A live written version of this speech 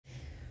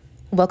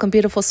Welcome,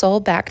 beautiful soul,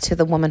 back to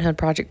the Womanhood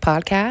Project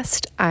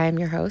podcast. I'm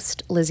your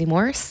host, Lizzie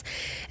Morris,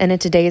 and in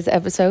today's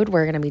episode,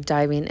 we're going to be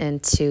diving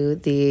into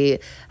the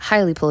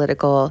highly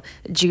political,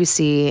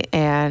 juicy,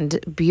 and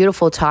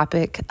beautiful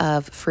topic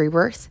of free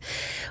birth.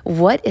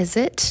 What is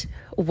it?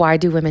 Why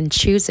do women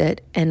choose it?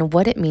 And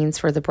what it means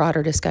for the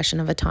broader discussion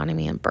of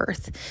autonomy and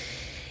birth.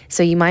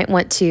 So you might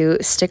want to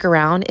stick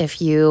around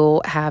if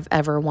you have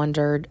ever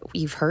wondered,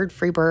 you've heard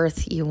free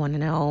birth, you want to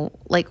know,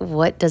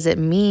 what does it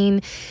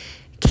mean?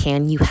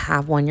 Can you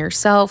have one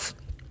yourself?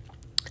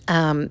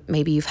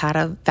 Maybe you've had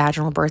a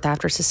vaginal birth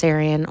after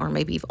cesarean, or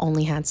maybe you've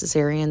only had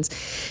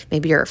cesareans.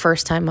 Maybe you're a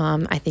first-time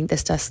mom. I think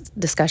this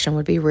discussion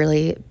would be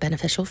really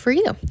beneficial for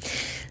you.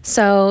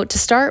 So to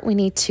start, we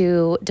need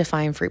to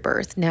define free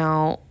birth.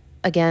 Now,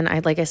 again,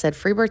 like I said,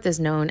 free birth is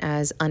known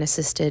as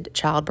unassisted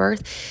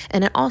childbirth.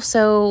 And it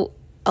also,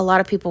 a lot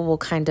of people will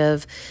kind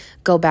of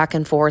go back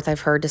and forth.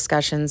 I've heard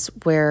discussions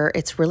where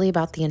it's really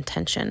about the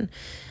intention.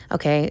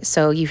 Okay,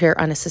 so you hear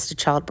unassisted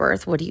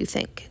childbirth. What do you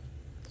think?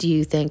 Do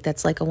you think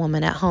that's like a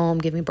woman at home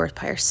giving birth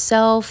by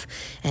herself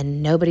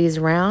and nobody's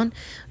around?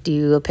 Do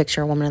you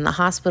picture a woman in the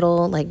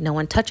hospital, like no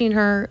one touching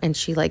her, and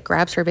she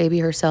grabs her baby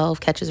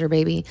herself, catches her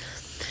baby?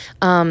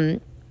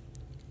 I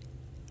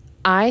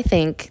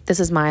think this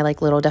is my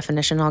little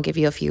definition. I'll give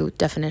you a few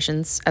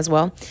definitions as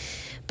well.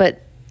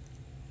 But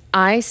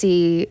I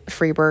see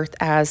free birth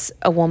as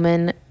a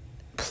woman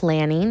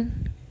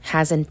planning,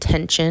 has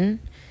intention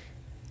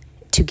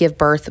to give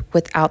birth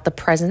without the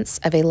presence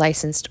of a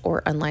licensed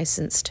or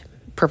unlicensed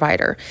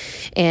provider.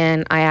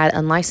 And I add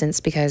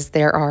unlicensed because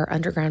there are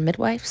underground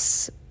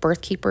midwives, birth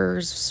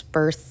keepers,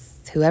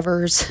 birth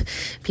whoever's.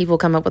 People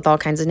come up with all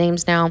kinds of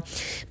names now.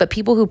 But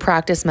people who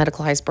practice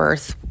medicalized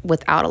birth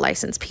without a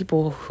license,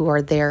 people who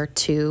are there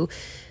to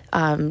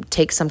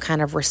take some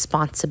kind of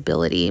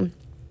responsibility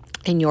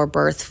in your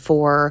birth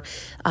for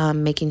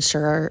making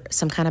sure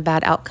some kind of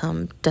bad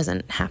outcome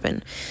doesn't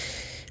happen.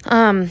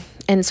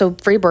 And so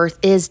free birth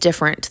is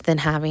different than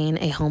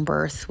having a home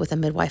birth with a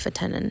midwife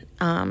attendant.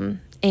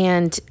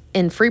 And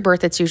in free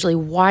birth, it's usually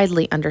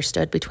widely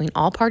understood between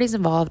all parties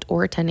involved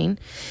or attending,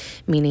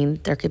 meaning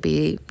there could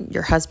be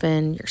your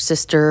husband, your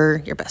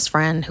sister, your best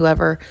friend,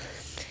 whoever.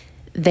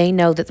 They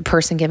know that the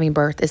person giving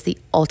birth is the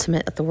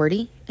ultimate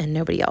authority and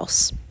nobody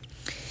else.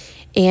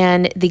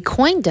 And the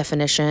coined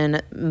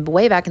definition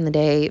way back in the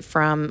day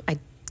from, I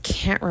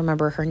can't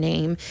remember her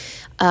name,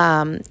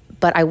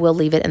 but I will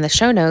leave it in the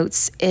show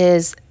notes,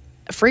 is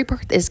free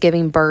birth is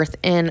giving birth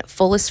in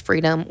fullest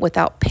freedom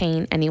without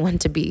paying anyone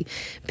to be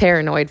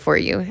paranoid for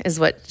you,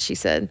 is what she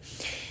said.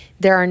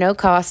 There are no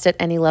costs at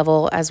any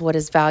level, as what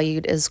is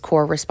valued is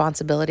core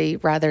responsibility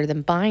rather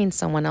than buying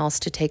someone else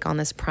to take on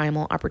this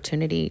primal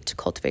opportunity to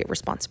cultivate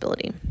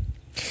responsibility.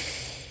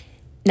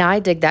 Now, I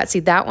dig that. See,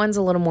 that one's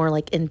a little more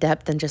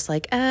in-depth than just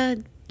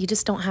you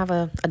just don't have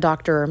a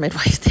doctor or a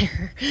midwife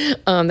there.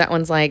 That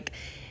one's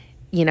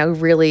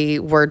really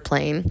word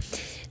playing.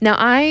 Now,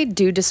 I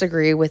do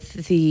disagree with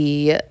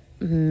the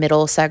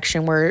middle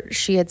section where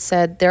she had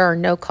said there are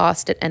no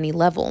costs at any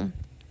level,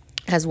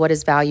 as what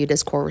is valued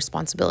as core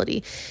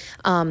responsibility.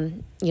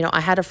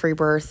 I had a free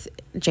birth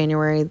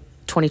January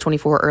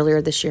 2024,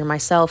 earlier this year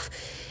myself,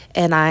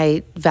 and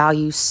I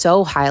value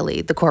so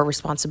highly the core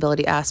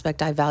responsibility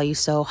aspect. I value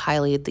so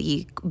highly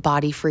the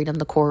body freedom,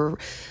 the core,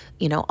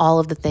 all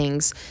of the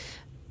things.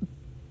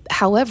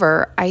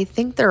 However, I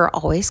think there are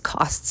always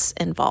costs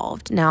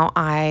involved. Now,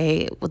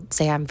 I would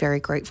say I'm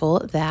very grateful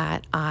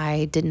that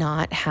I did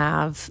not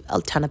have a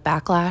ton of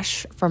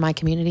backlash from my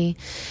community.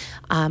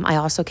 I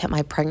also kept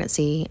my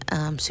pregnancy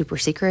super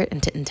secret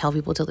and didn't tell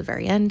people till the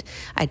very end.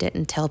 I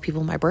didn't tell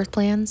people my birth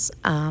plans.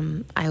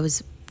 I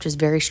was just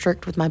very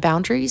strict with my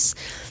boundaries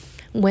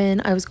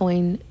when I was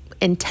going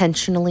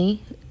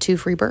intentionally to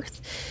free birth,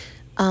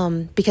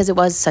 because it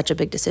was such a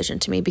big decision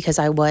to me, because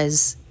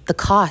the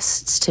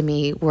costs to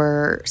me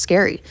were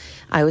scary.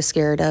 I was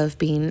scared of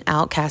being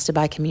outcasted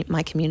by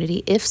my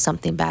community if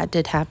something bad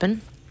did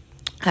happen.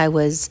 I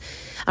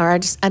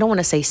don't want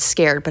to say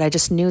scared, but I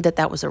just knew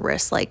that was a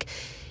risk.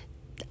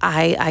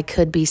 I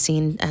could be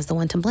seen as the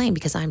one to blame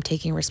because I'm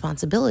taking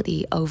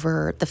responsibility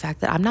over the fact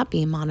that I'm not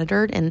being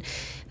monitored. And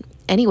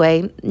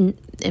anyway,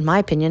 in my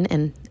opinion,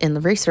 and in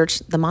the research,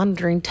 the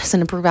monitoring doesn't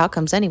improve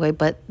outcomes anyway,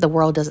 but the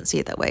world doesn't see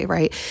it that way,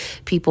 right?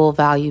 People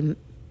value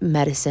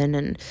medicine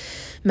and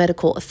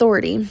medical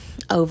authority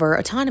over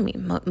autonomy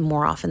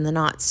more often than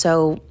not.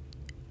 So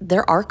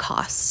there are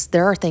costs.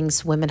 There are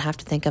things women have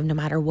to think of no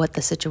matter what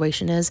the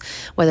situation is,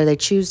 whether they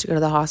choose to go to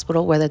the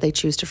hospital, whether they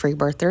choose to free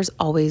birth. There's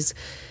always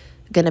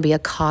going to be a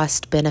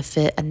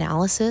cost-benefit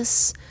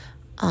analysis,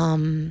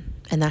 and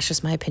that's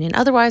just my opinion.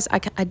 Otherwise, I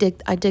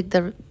dig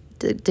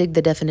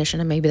the definition,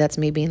 and maybe that's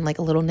me being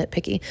a little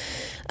nitpicky.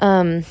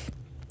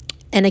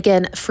 And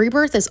again, free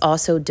birth is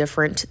also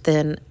different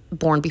than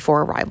born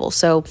before arrival.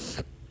 So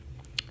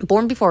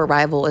born before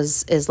arrival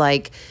is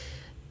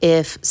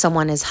if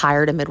someone has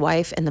hired a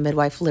midwife and the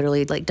midwife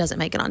literally like doesn't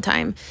make it on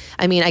time.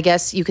 I mean, I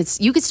guess you could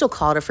still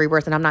call it a free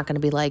birth, and I'm not going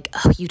to be like,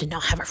 oh, you did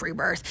not have a free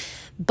birth.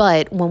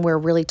 But when we're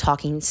really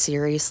talking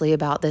seriously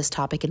about this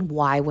topic and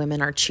why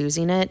women are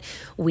choosing it,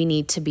 we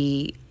need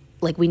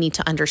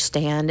to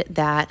understand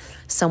that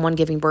someone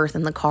giving birth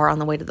in the car on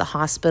the way to the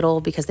hospital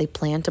because they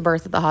plan to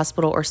birth at the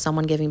hospital, or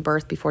someone giving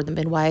birth before the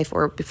midwife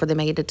or before they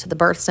made it to the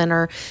birth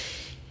center,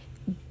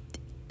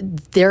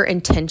 their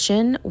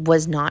intention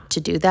was not to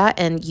do that.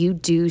 And you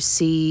do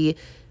see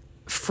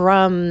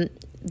from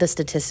the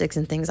statistics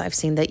and things I've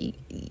seen that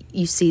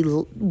you see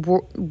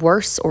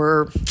worse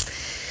or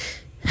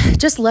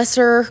just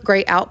lesser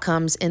great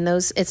outcomes in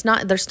those.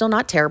 They're still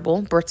not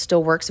terrible. Birth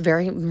still works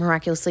very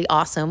miraculously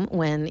awesome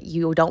when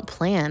you don't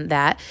plan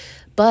that.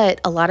 But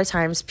a lot of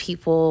times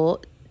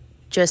people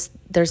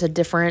there's a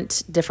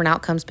different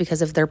outcomes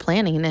because of their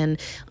planning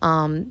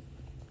and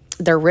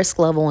their risk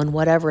level and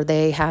whatever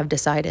they have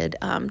decided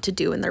to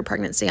do in their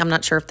pregnancy. I'm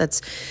not sure if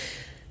that's,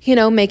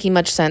 making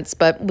much sense,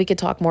 but we could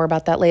talk more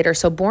about that later.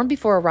 So born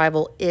before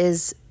arrival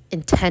is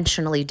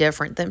intentionally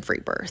different than free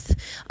birth.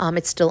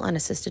 It's still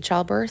unassisted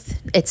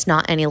childbirth. It's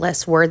not any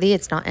less worthy.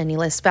 It's not any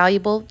less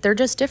valuable. They're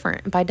just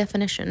different by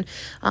definition,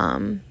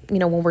 when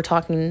we're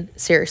talking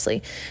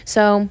seriously.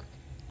 So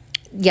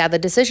yeah, the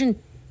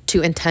decision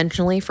to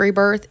intentionally free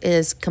birth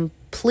is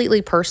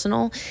completely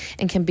personal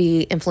and can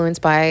be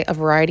influenced by a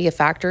variety of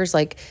factors.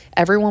 Like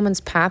every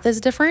woman's path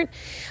is different.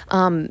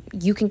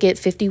 You can get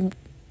 50,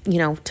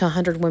 to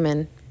 100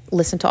 women,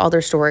 listen to all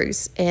their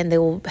stories, and they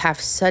will have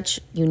such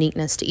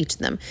uniqueness to each of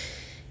them.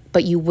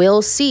 But you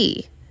will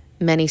see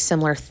many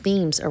similar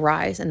themes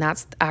arise, and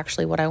that's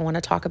actually what I want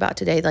to talk about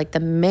today. Like the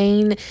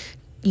main,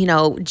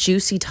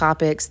 juicy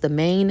topics, the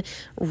main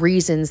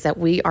reasons that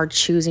we are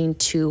choosing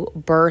to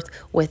birth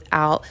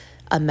without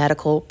a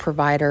medical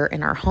provider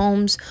in our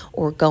homes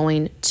or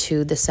going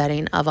to the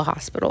setting of a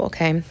hospital,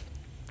 okay?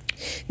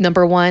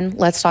 Number one,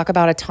 let's talk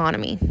about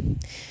autonomy.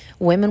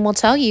 Women will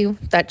tell you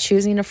that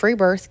choosing a free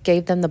birth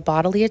gave them the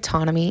bodily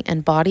autonomy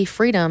and body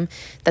freedom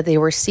that they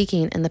were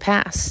seeking in the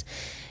past.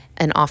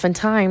 And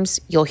oftentimes,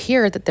 you'll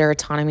hear that their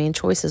autonomy and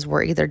choices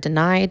were either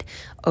denied,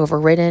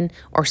 overridden,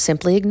 or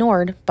simply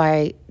ignored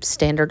by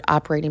standard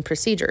operating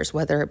procedures,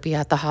 whether it be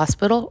at the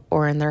hospital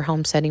or in their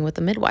home setting with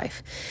a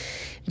midwife.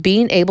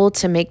 Being able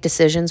to make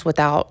decisions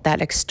without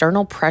that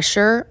external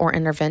pressure or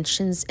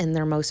interventions in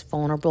their most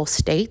vulnerable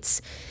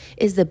states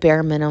is the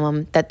bare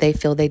minimum that they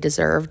feel they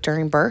deserve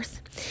during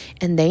birth.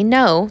 And they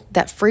know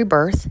that free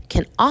birth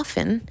can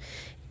often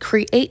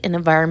create an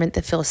environment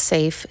that feels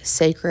safe,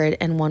 sacred,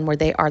 and one where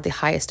they are the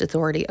highest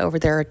authority over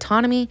their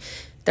autonomy,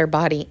 their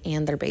body,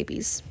 and their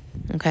babies.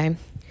 Okay?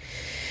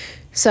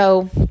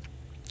 So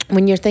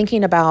when you're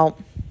thinking about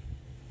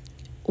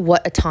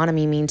what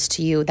autonomy means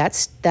to you,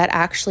 that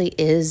actually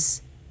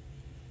is,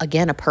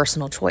 again, a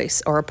personal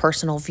choice or a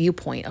personal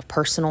viewpoint, a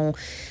personal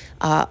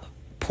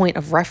point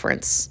of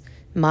reference.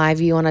 My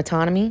view on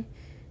autonomy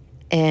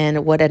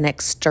and what an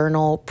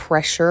external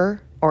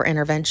pressure or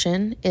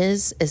intervention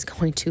is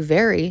going to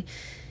vary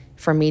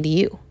from me to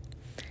you.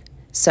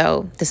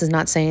 So this is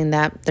not saying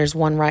that there's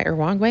one right or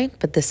wrong way,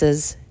 but this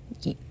is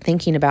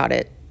thinking about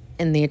it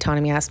in the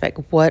autonomy aspect.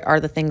 What are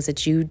the things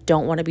that you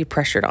don't want to be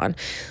pressured on?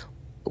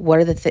 What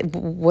are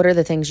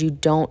the things you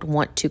don't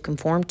want to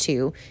conform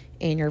to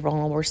in your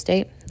vulnerable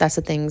state? That's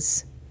the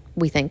things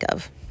we think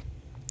of.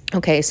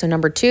 Okay, so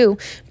number two,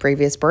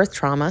 previous birth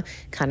trauma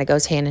kind of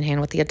goes hand in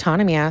hand with the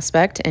autonomy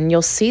aspect. And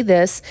you'll see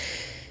this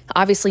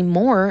obviously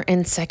more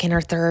in second or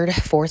third,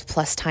 fourth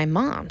plus time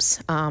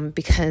moms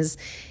because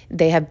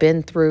they have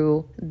been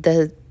through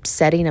the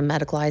setting of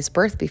medicalized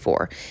birth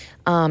before.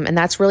 And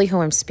that's really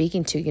who I'm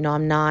speaking to.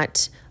 I'm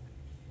not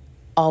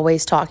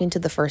always talking to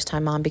the first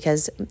time mom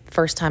because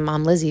first time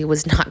mom Lizzie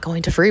was not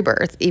going to free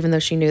birth, even though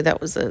she knew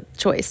that was a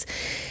choice.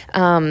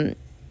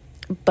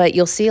 But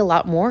you'll see a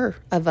lot more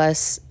of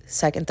us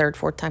second, third,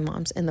 fourth time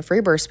moms in the free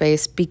birth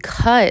space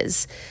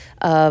because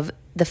of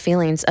the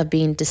feelings of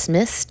being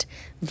dismissed,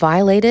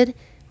 violated,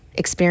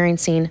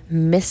 experiencing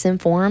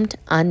misinformed,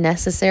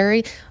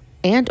 unnecessary,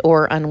 and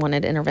or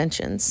unwanted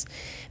interventions.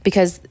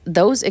 Because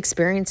those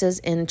experiences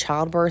in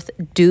childbirth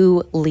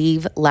do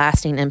leave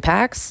lasting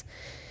impacts.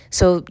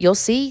 So you'll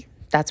see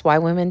that's why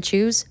women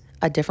choose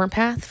a different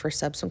path for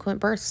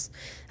subsequent births.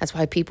 That's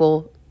why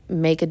people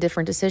make a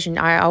different decision.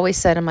 I always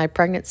said in my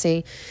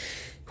pregnancy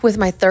with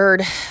my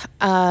third,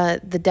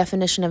 the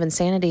definition of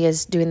insanity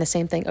is doing the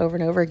same thing over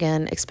and over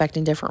again,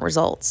 expecting different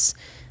results.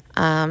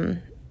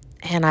 And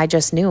I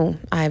just knew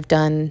I've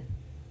done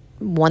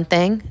one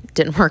thing,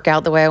 didn't work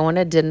out the way I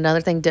wanted, did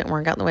another thing, didn't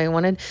work out the way I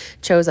wanted,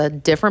 chose a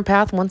different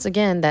path once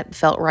again that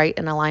felt right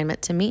in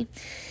alignment to me.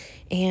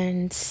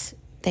 And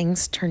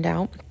things turned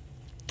out,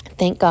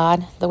 thank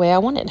God, the way I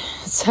wanted.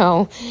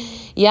 So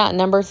yeah,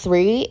 number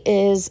three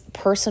is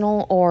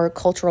personal or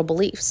cultural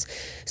beliefs.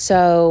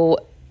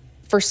 So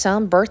for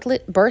some,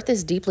 birth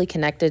is deeply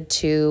connected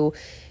to,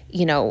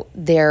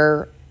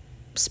 their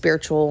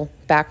spiritual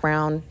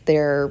background,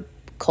 their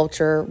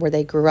culture where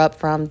they grew up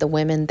from, the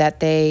women that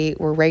they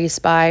were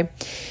raised by.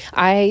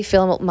 I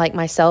feel like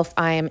myself,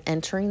 I am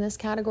entering this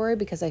category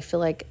because I feel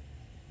like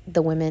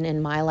the women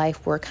in my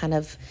life were kind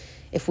of,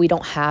 if we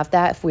don't have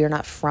that, if we are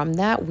not from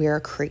that, we are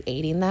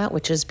creating that,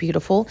 which is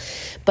beautiful.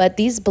 But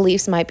these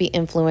beliefs might be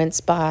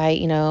influenced by,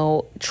 you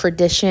know,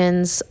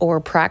 traditions or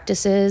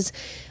practices,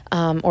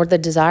 or the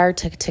desire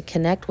to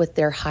connect with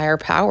their higher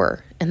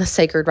power and the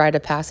sacred rite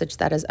of passage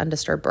that is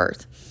undisturbed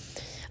birth.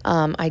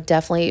 I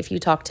definitely, if you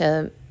talk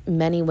to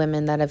many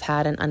women that have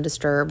had an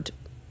undisturbed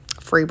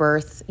free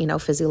birth, you know,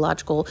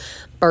 physiological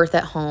birth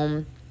at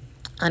home,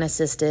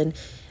 unassisted,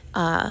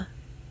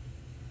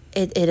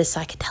 it is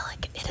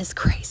psychedelic. It is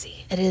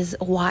crazy. It is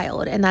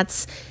wild. And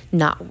that's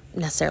not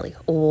necessarily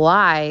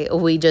why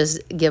we just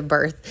give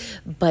birth,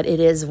 but it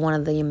is one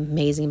of the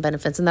amazing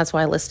benefits. And that's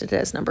why I listed it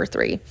as number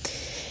 3.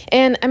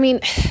 And I mean,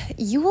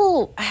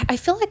 I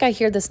feel like I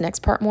hear this next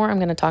part more. I'm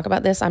going to talk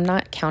about this. I'm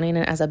not counting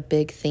it as a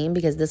big theme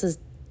because this is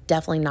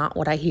definitely not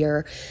what I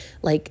hear.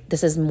 Like,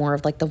 this is more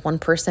of like the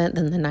 1%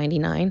 than the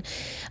 99.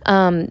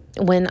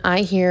 When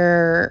I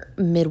hear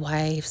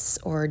midwives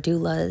or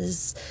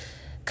doulas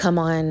come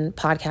on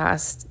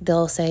podcasts,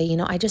 they'll say, you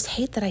know, I just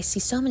hate that I see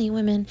so many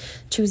women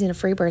choosing a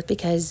free birth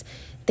because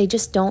they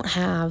just don't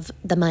have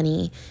the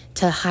money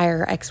to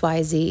hire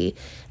XYZ,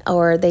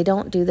 or they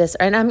don't do this.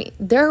 And I mean,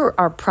 there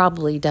are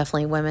probably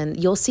definitely women,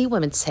 you'll see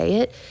women say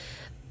it,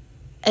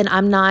 and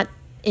I'm not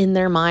in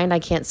their mind. I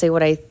can't say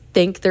what I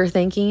think they're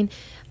thinking,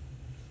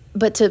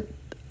 but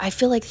I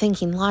feel like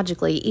thinking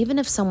logically, even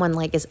if someone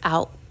like is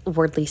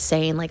outwardly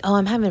saying like, oh,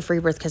 I'm having a free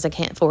birth because I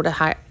can't afford to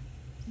hire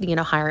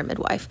a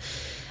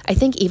midwife, I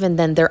think even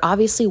then they're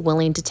obviously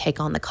willing to take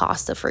on the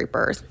cost of free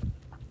birth.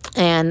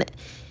 And,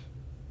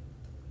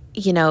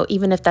 you know,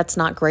 even if that's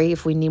not great,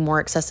 if we need more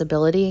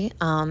accessibility,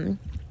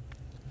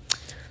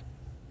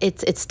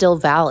 it's still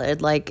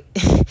valid. Like,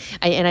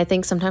 I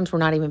think sometimes we're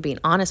not even being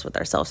honest with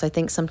ourselves. I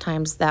think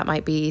sometimes that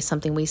might be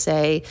something we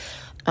say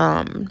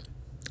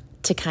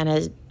to kind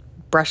of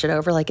brush it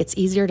over. Like, it's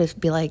easier to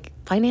be like,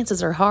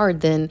 finances are hard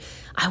than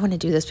I want to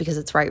do this because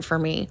it's right for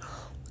me.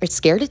 It's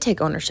scared to take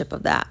ownership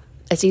of that.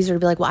 It's easier to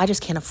be like, well, I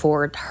just can't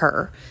afford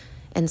her.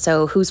 And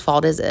so whose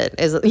fault is it?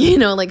 Is it, you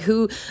know, like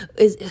whose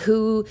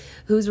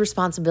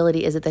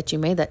responsibility is it that you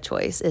made that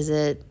choice? Is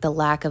it the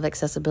lack of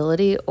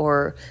accessibility,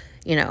 or,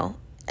 you know,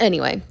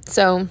 anyway.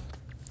 So,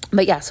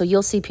 but yeah, so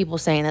you'll see people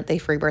saying that they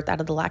free birth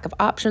out of the lack of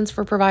options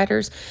for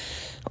providers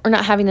or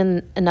not having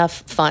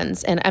enough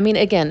funds. And I mean,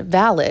 again,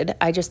 valid.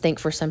 I just think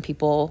for some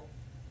people,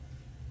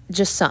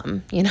 just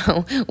some, you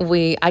know,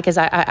 because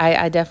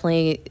I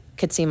definitely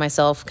could see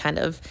myself kind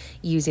of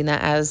using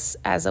that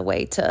as a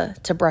way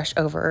to brush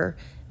over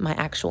my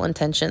actual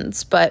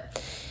intentions.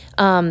 But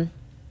I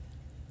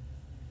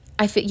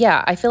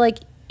feel like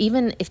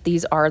even if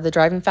these are the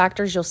driving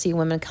factors, you'll see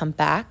women come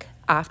back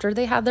after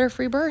they have their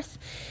free birth.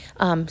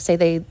 Say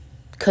they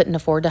couldn't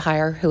afford to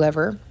hire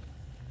whoever,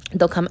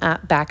 they'll come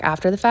back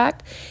after the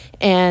fact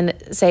and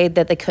say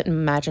that they couldn't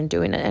imagine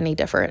doing it any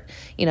different.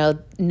 You know,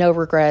 no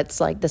regrets.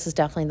 Like, this is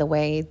definitely the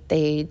way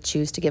they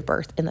choose to give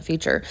birth in the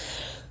future.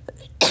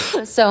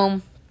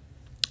 So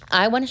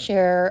I want to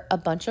share a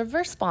bunch of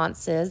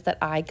responses that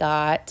I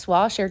got.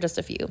 Well, I'll share just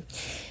a few.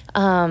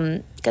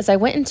 Because I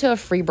went into a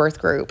free birth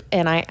group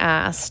and I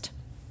asked,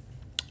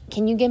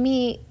 can you give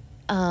me,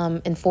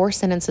 in 4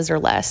 sentences or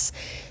less,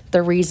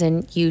 the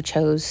reason you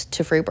chose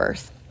to free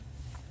birth?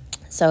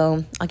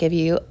 So I'll give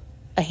you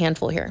a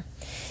handful here.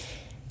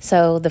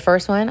 So the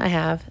first one, I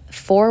have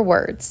 4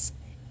 words: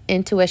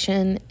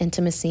 intuition,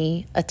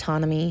 intimacy,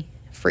 autonomy,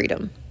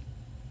 freedom.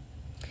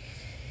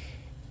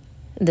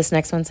 This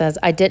next one says,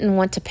 I didn't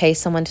want to pay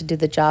someone to do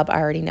the job I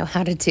already know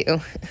how to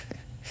do.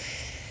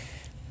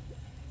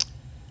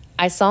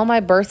 I saw my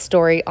birth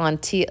story on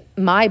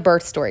my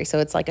birth story. So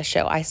it's like a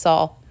show. I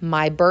saw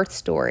my birth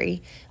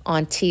story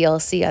on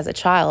TLC as a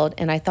child,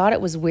 and I thought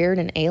it was weird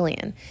and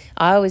alien.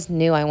 I always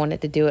knew I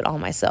wanted to do it all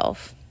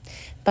myself.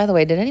 By the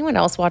way, did anyone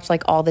else watch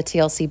like all the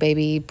TLC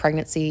baby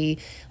pregnancy?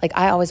 Like,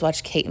 I always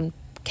watched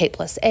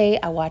Kate+A.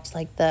 I watched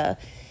like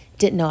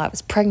didn't know I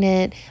was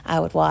pregnant. I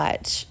would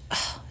watch,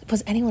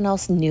 was anyone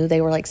else knew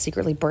they were like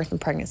secretly birth and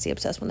pregnancy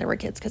obsessed when they were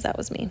kids? Because that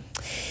was me.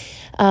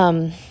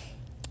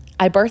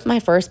 I birthed my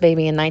first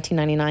baby in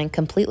 1999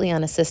 completely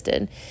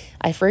unassisted.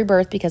 I free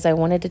birthed because I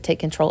wanted to take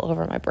control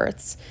over my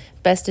births.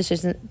 Best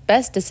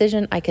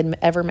decision I could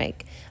ever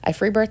make. I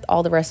free birthed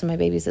all the rest of my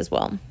babies as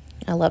well.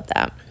 I love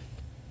that.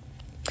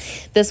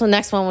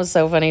 Next one was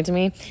so funny to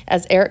me.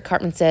 As Eric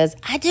Cartman says,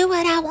 I do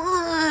what I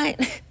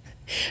want.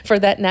 For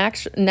that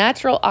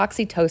natural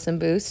oxytocin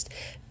boost,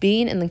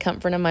 being in the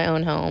comfort of my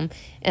own home,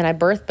 and I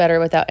birthed better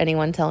without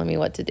anyone telling me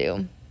what to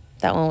do.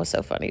 That one was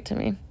so funny to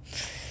me.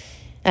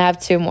 I have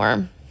 2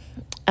 more.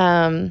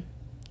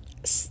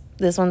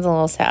 This one's a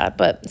little sad,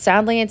 but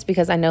sadly it's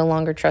because I no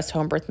longer trust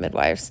home birth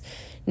midwives.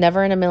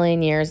 Never in a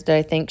million years did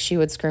I think she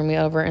would screw me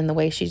over in the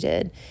way she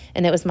did,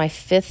 and it was my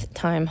 5th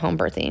time home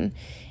birthing.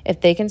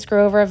 If they can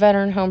screw over a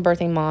veteran home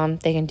birthing mom,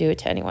 they can do it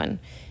to anyone.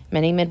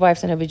 Many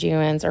midwives and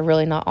OBGYNs are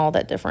really not all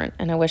that different,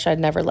 and I wish I'd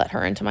never let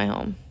her into my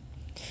home.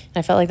 And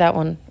I felt like that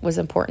one was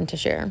important to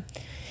share.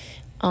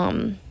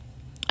 I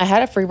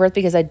had a free birth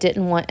because I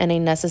didn't want any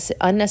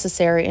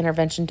unnecessary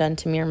intervention done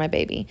to me or my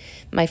baby.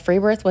 My free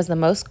birth was the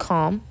most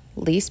calm,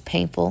 least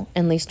painful,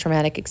 and least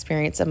traumatic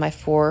experience of my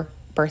 4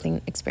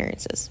 birthing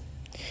experiences.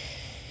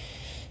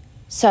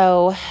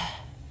 So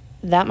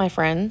that, my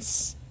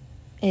friends,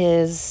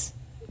 is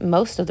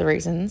most of the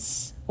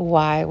reasons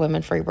why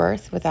women free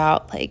birth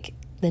without like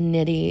the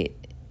nitty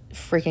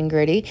freaking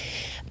gritty.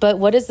 But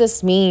what does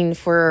this mean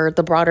for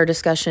the broader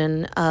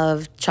discussion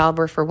of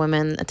childbirth for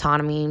women,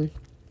 autonomy,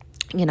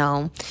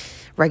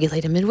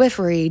 regulated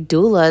midwifery,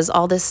 doulas,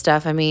 all this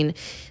stuff? I mean,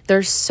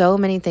 there's so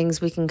many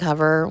things we can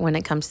cover when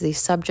it comes to these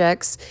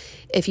subjects.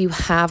 If you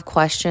have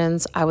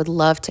questions, I would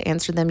love to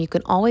answer them. You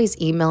can always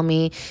email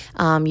me.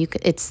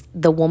 It's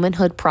the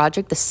Womanhood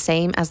Project, the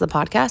same as the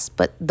podcast,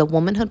 but the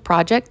Womanhood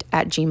Project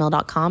at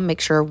gmail.com.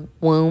 Make sure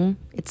womb,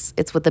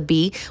 it's with a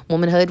B,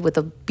 womanhood with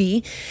a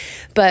B.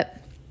 But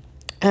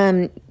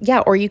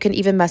or you can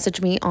even message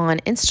me on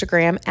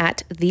Instagram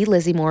at the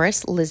Lizzie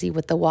Morris, Lizzie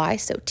with the Y,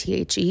 so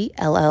TheLLizzy.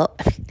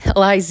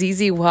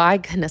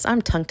 Goodness,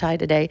 I'm tongue-tied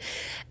today.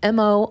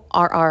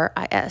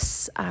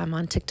 Morris. I'm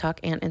on TikTok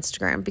and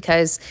Instagram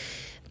because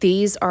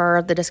these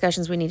are the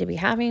discussions we need to be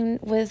having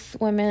with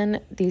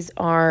women. These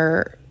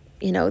are,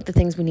 the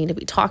things we need to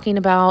be talking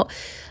about,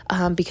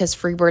 because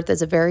free birth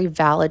is a very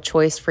valid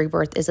choice. Free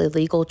birth is a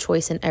legal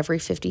choice in every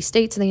 50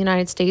 states in the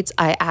United States.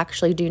 I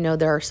actually do know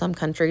there are some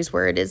countries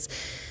where it is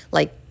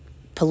like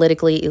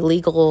politically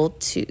illegal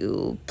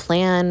to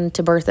plan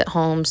to birth at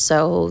home.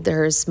 So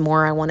there's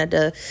more I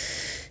wanted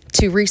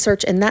to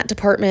research in that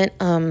department,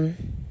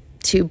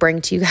 to bring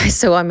to you guys.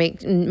 So I'm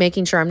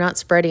making sure I'm not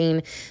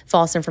spreading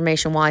false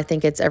information while I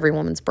think it's every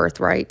woman's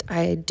birthright.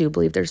 I do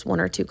believe there's 1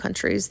 or 2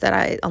 countries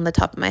that on the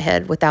top of my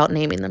head, without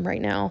naming them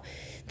right now,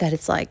 that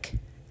it's like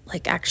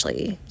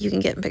actually you can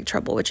get in big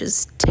trouble, which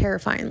is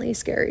terrifyingly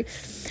scary.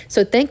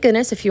 So thank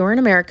goodness if you're in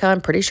America,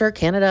 I'm pretty sure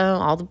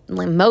Canada,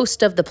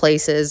 most of the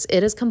places,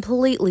 it is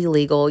completely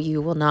legal.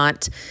 You will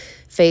not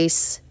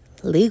face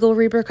legal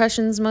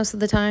repercussions most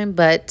of the time,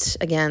 but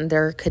again,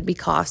 there could be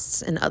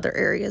costs in other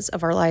areas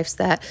of our lives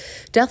that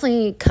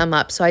definitely come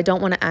up. So I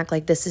don't want to act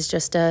like this is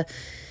just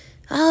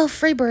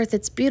free birth,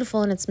 it's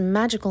beautiful and it's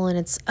magical and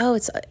it's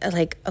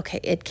like,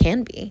 okay, it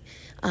can be.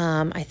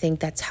 I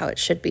think that's how it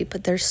should be,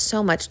 but there's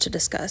so much to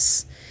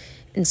discuss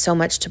and so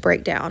much to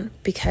break down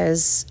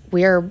because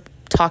we are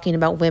talking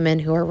about women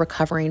who are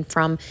recovering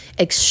from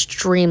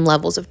extreme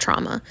levels of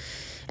trauma.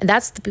 And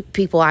that's the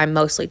people I'm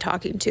mostly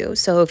talking to.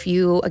 So if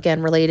you,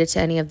 again, related to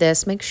any of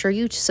this, make sure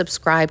you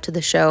subscribe to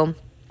the show.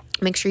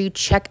 Make sure you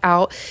check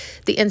out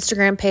the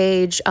Instagram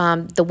page.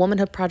 The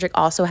Womanhood Project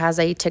also has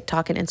a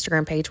TikTok and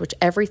Instagram page, which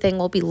everything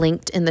will be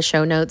linked in the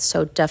show notes.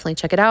 So definitely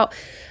check it out.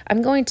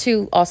 I'm going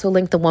to also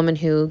link the woman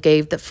who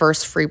gave the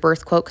first free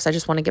birth quote because I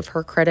just want to give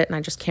her credit and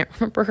I just can't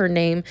remember her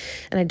name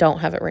and I don't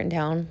have it written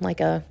down like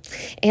a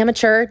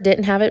amateur,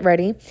 didn't have it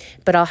ready,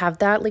 but I'll have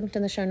that linked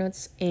in the show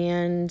notes.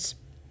 And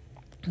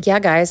yeah,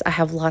 guys, I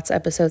have lots of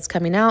episodes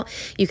coming out.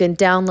 You can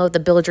download the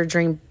Build Your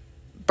Dream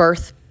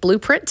Birth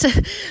Blueprint.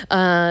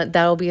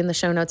 That'll be in the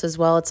show notes as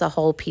well. It's a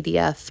whole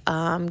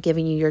PDF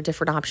giving you your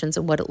different options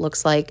and what it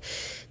looks like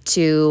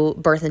to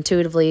birth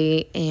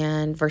intuitively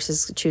and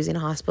versus choosing a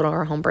hospital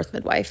or a home birth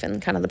midwife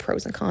and kind of the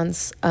pros and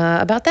cons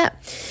about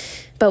that.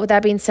 But with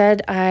that being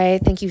said, I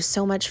thank you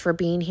so much for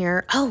being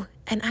here. Oh,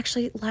 and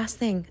actually, last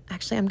thing.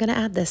 Actually, I'm going to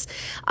add this.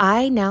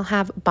 I now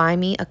have Buy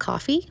Me a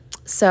Coffee.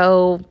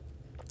 So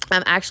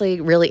I'm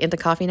actually really into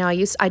coffee now.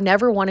 I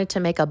never wanted to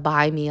make a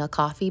Buy Me a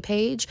Coffee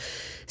page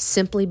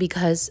simply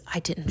because I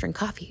didn't drink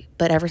coffee.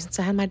 But ever since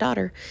I had my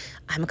daughter,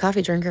 I'm a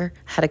coffee drinker.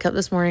 Had a cup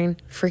this morning.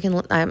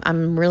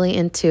 I'm really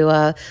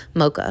into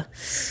mocha.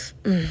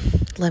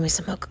 Love me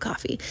some mocha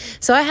coffee.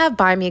 So I have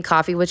Buy Me a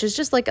Coffee, which is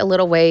just like a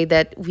little way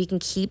that we can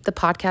keep the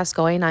podcast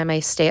going. I'm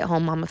a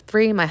stay-at-home mom of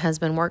 3. My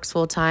husband works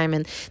full-time,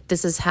 and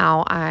this is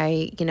how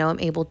I, am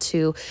able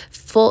to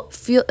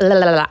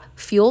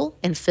fuel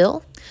and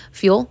fill.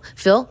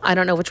 I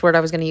don't know which word I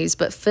was going to use,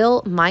 but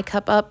fill my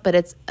cup up. But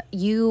it's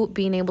you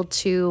being able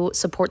to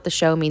support the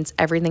show means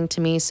everything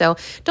to me. So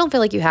don't feel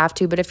like you have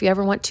to, but if you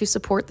ever want to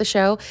support the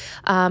show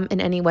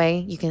in any way,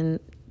 you can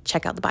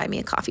check out the Buy Me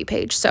a Coffee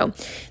page. So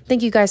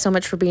thank you guys so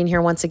much for being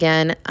here once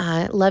again.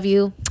 Love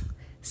you.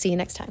 See you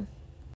next time.